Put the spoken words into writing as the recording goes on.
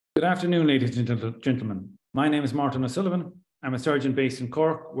Good afternoon, ladies and gentlemen. My name is Martin O'Sullivan. I'm a surgeon based in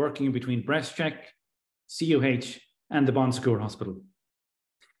Cork, working between Breastcheck, CUH, and the Secours Hospital.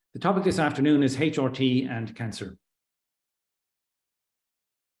 The topic this afternoon is HRT and cancer.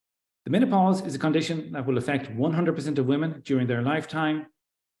 The menopause is a condition that will affect 100% of women during their lifetime.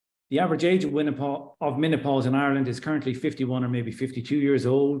 The average age of menopause in Ireland is currently 51 or maybe 52 years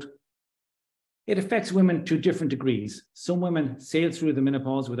old. It affects women to different degrees. Some women sail through the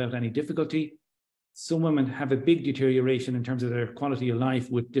menopause without any difficulty. Some women have a big deterioration in terms of their quality of life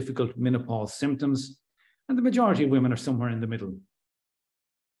with difficult menopause symptoms, and the majority of women are somewhere in the middle.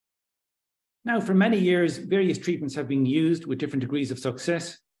 Now, for many years, various treatments have been used with different degrees of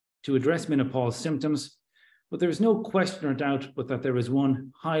success to address menopause symptoms, but there is no question or doubt but that there is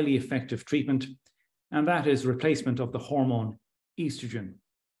one highly effective treatment, and that is replacement of the hormone estrogen.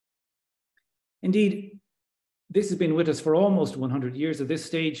 Indeed, this has been with us for almost 100 years at this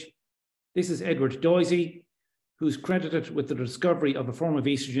stage. This is Edward Doisy, who's credited with the discovery of a form of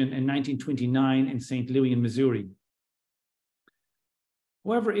estrogen in 1929 in St. Louis in Missouri.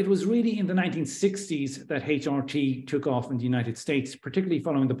 However, it was really in the 1960s that HRT took off in the United States, particularly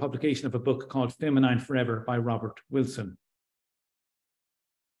following the publication of a book called Feminine Forever by Robert Wilson.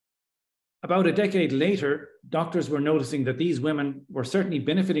 About a decade later, doctors were noticing that these women were certainly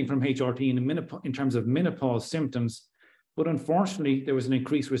benefiting from HRT in terms of menopause symptoms, but unfortunately, there was an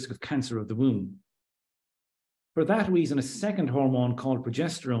increased risk of cancer of the womb. For that reason, a second hormone called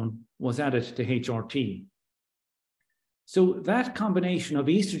progesterone was added to HRT. So that combination of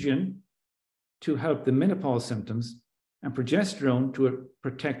estrogen to help the menopause symptoms and progesterone to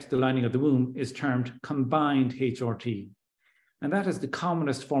protect the lining of the womb is termed combined HRT. And that is the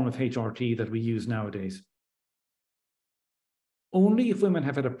commonest form of HRT that we use nowadays. Only if women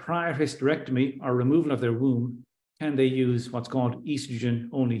have had a prior hysterectomy or removal of their womb can they use what's called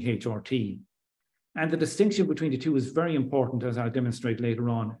estrogen-only HRT. And the distinction between the two is very important, as I'll demonstrate later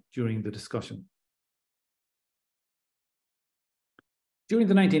on during the discussion. During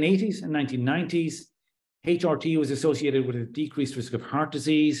the 1980s and 1990s, HRT was associated with a decreased risk of heart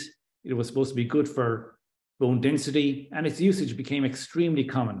disease. It was supposed to be good for bone density, and its usage became extremely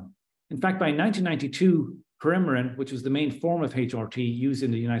common. In fact, by 1992, Premarin, which was the main form of HRT used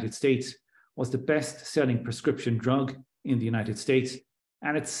in the United States, was the best-selling prescription drug in the United States,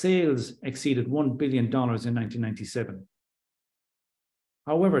 and its sales exceeded $1 billion in 1997.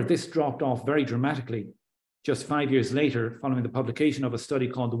 However, this dropped off very dramatically just 5 years later, following the publication of a study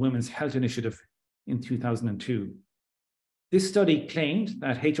called the Women's Health Initiative in 2002. This study claimed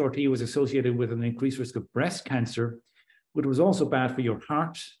that HRT was associated with an increased risk of breast cancer, but it was also bad for your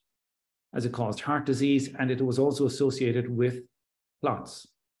heart, as it caused heart disease, and it was also associated with clots.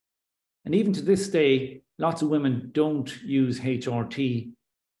 And even to this day, lots of women don't use HRT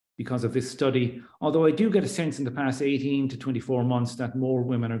because of this study, although I do get a sense in the past 18 to 24 months that more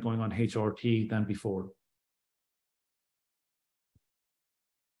women are going on HRT than before.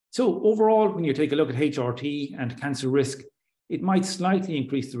 So overall, when you take a look at HRT and cancer risk, it might slightly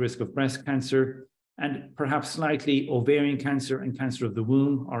increase the risk of breast cancer and perhaps slightly ovarian cancer and cancer of the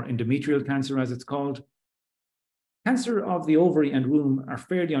womb, or endometrial cancer as it's called. Cancer of the ovary and womb are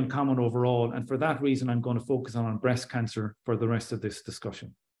fairly uncommon overall, and for that reason, I'm going to focus on breast cancer for the rest of this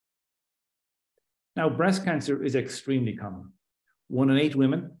discussion. Now, breast cancer is extremely common. 1 in 8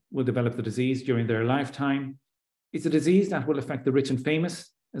 women will develop the disease during their lifetime. It's a disease that will affect the rich and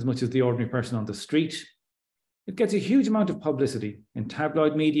famous as much as the ordinary person on the street. It gets a huge amount of publicity in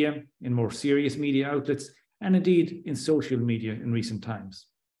tabloid media, in more serious media outlets, and indeed in social media in recent times.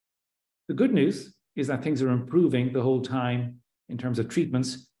 The good news is that things are improving the whole time in terms of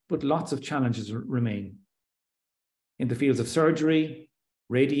treatments, but lots of challenges remain. In the fields of surgery,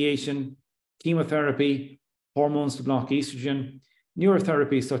 radiation, chemotherapy, hormones to block estrogen,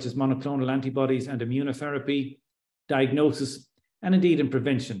 neurotherapies such as monoclonal antibodies and immunotherapy, diagnosis, and indeed in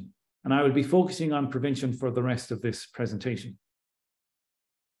prevention. And I will be focusing on prevention for the rest of this presentation.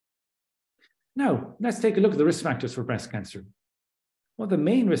 Now, let's take a look at the risk factors for breast cancer. Well, the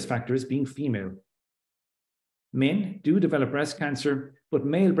main risk factor is being female. Men do develop breast cancer, but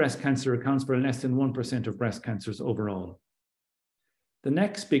male breast cancer accounts for less than 1% of breast cancers overall. The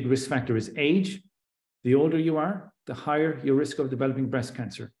next big risk factor is age. The older you are, the higher your risk of developing breast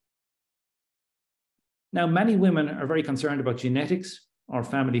cancer. Now, many women are very concerned about genetics or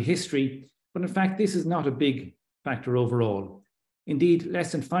family history, but in fact, this is not a big factor overall. Indeed,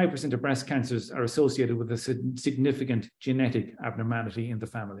 less than 5% of breast cancers are associated with a significant genetic abnormality in the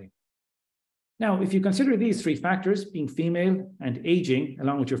family. Now, if you consider these 3 factors, being female and aging,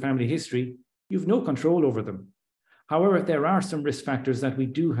 along with your family history, you have no control over them. However, there are some risk factors that we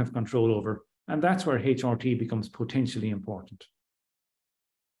do have control over, and that's where HRT becomes potentially important.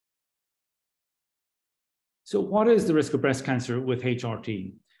 So what is the risk of breast cancer with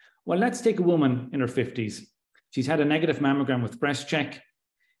HRT? Well, let's take a woman in her 50s. She's had a negative mammogram with Breastcheck.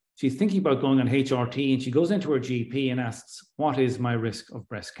 She's thinking about going on HRT, and she goes into her GP and asks, what is my risk of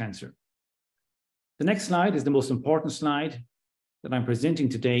breast cancer? The next slide is the most important slide that I'm presenting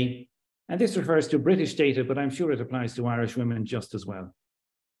today. And this refers to British data, but I'm sure it applies to Irish women just as well.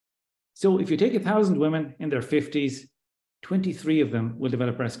 So if you take 1,000 women in their 50s, 23 of them will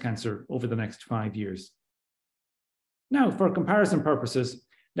develop breast cancer over the next 5 years. Now, for comparison purposes,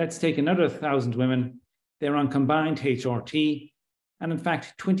 let's take another 1,000 women. They're on combined HRT, and in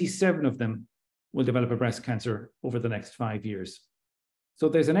fact, 27 of them will develop a breast cancer over the next 5 years. So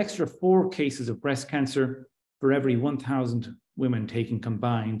there's an extra 4 cases of breast cancer for every 1,000 women taking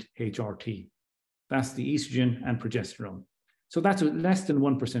combined HRT. That's the estrogen and progesterone. So that's less than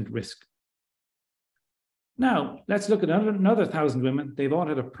 1% risk. Now, let's look at another 1,000 women. They've all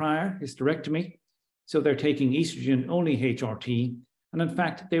had a prior hysterectomy, so they're taking estrogen-only HRT. And in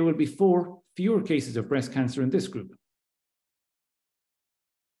fact, there will be 4 fewer cases of breast cancer in this group.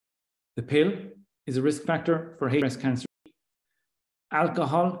 The pill is a risk factor for breast cancer.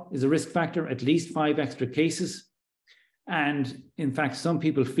 Alcohol is a risk factor, at least 5 extra cases. And in fact, some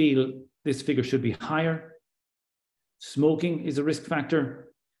people feel this figure should be higher. Smoking is a risk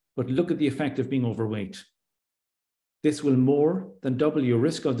factor, but look at the effect of being overweight. This will more than double your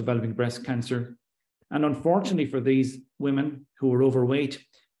risk of developing breast cancer. And unfortunately for these women who are overweight,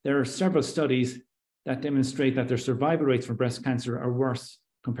 there are several studies that demonstrate that their survival rates for breast cancer are worse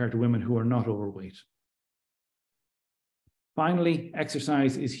compared to women who are not overweight. Finally,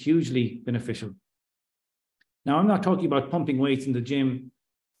 exercise is hugely beneficial. Now, I'm not talking about pumping weights in the gym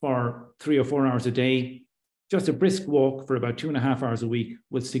for 3 or 4 hours a day. Just a brisk walk for about 2.5 hours a week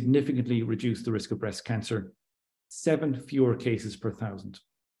will significantly reduce the risk of breast cancer. 7 fewer cases per 1,000.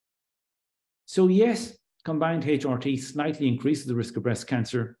 So yes, combined HRT slightly increases the risk of breast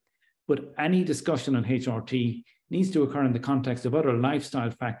cancer, but any discussion on HRT needs to occur in the context of other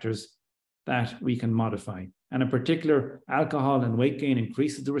lifestyle factors that we can modify. And in particular, alcohol and weight gain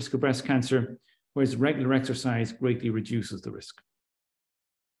increases the risk of breast cancer, whereas regular exercise greatly reduces the risk.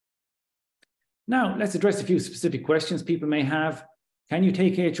 Now, let's address a few specific questions people may have. Can you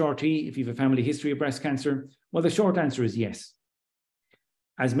take HRT if you have a family history of breast cancer? Well, the short answer is yes.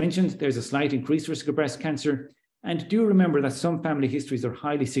 As mentioned, there's a slight increased risk of breast cancer. And do remember that some family histories are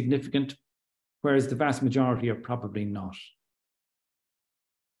highly significant, whereas the vast majority are probably not.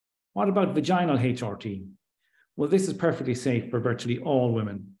 What about vaginal HRT? Well, this is perfectly safe for virtually all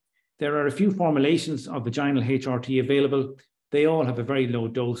women. There are a few formulations of vaginal HRT available. They all have a very low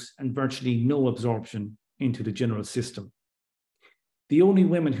dose and virtually no absorption into the general system. The only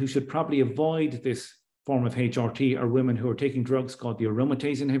women who should probably avoid this form of HRT are women who are taking drugs called the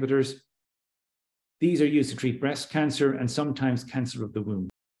aromatase inhibitors. These are used to treat breast cancer and sometimes cancer of the womb.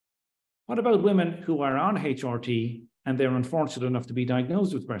 What about women who are on HRT and they're unfortunate enough to be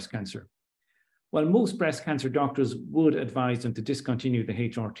diagnosed with breast cancer? Well, most breast cancer doctors would advise them to discontinue the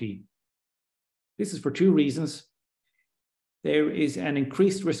HRT. This is for 2 reasons. There is an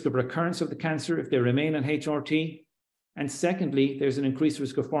increased risk of recurrence of the cancer if they remain on HRT. And secondly, there's an increased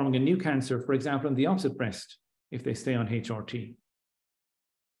risk of forming a new cancer, for example, in the opposite breast, if they stay on HRT.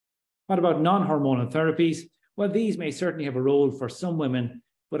 What about non-hormonal therapies? Well, these may certainly have a role for some women,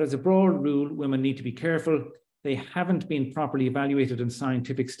 but as a broad rule, women need to be careful. They haven't been properly evaluated in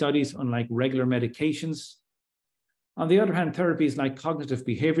scientific studies, unlike regular medications. On the other hand, therapies like cognitive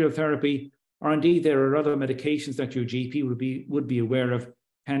behavioral therapy, or indeed there are other medications that your GP would be aware of,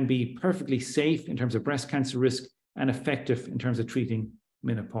 can be perfectly safe in terms of breast cancer risk and effective in terms of treating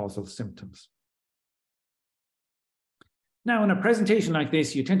menopausal symptoms. Now, in a presentation like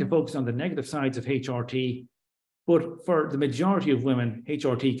this, you tend to focus on the negative sides of HRT, but for the majority of women,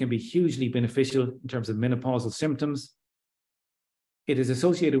 HRT can be hugely beneficial in terms of menopausal symptoms. It is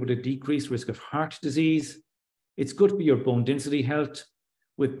associated with a decreased risk of heart disease. It's good for your bone density health,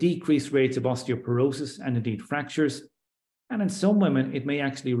 with decreased rates of osteoporosis and indeed fractures. And in some women, it may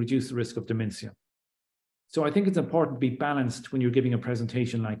actually reduce the risk of dementia. So I think it's important to be balanced when you're giving a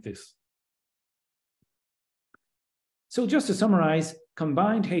presentation like this. So just to summarize,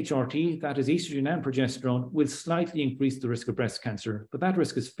 combined HRT, that is estrogen and progesterone, will slightly increase the risk of breast cancer, but that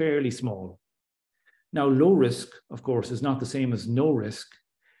risk is fairly small. Now, low risk, of course, is not the same as no risk.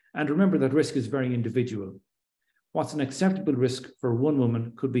 And remember that risk is very individual. What's an acceptable risk for one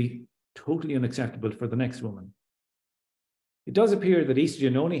woman could be totally unacceptable for the next woman. It does appear that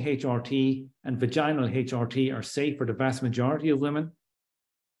estrogen-only HRT and vaginal HRT are safe for the vast majority of women.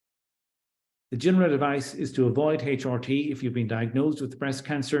 The general advice is to avoid HRT if you've been diagnosed with breast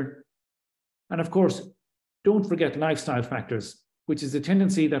cancer. And of course, don't forget lifestyle factors, which is a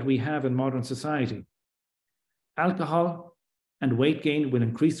tendency that we have in modern society. Alcohol and weight gain will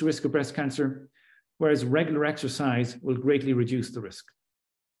increase the risk of breast cancer, whereas regular exercise will greatly reduce the risk.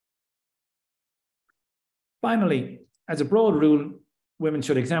 Finally, as a broad rule, women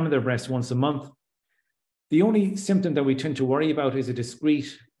should examine their breasts once a month. The only symptom that we tend to worry about is a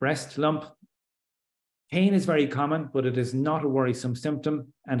discrete breast lump. Pain is very common, but it is not a worrisome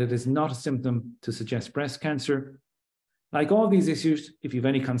symptom, and it is not a symptom to suggest breast cancer. Like all these issues, if you have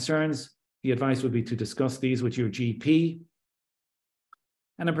any concerns, the advice would be to discuss these with your GP.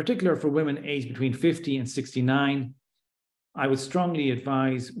 And in particular for women aged between 50 and 69, I would strongly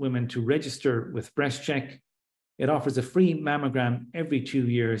advise women to register with Breastcheck. It offers a free mammogram every 2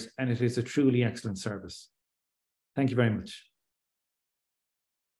 years, and it is a truly excellent service. Thank you very much.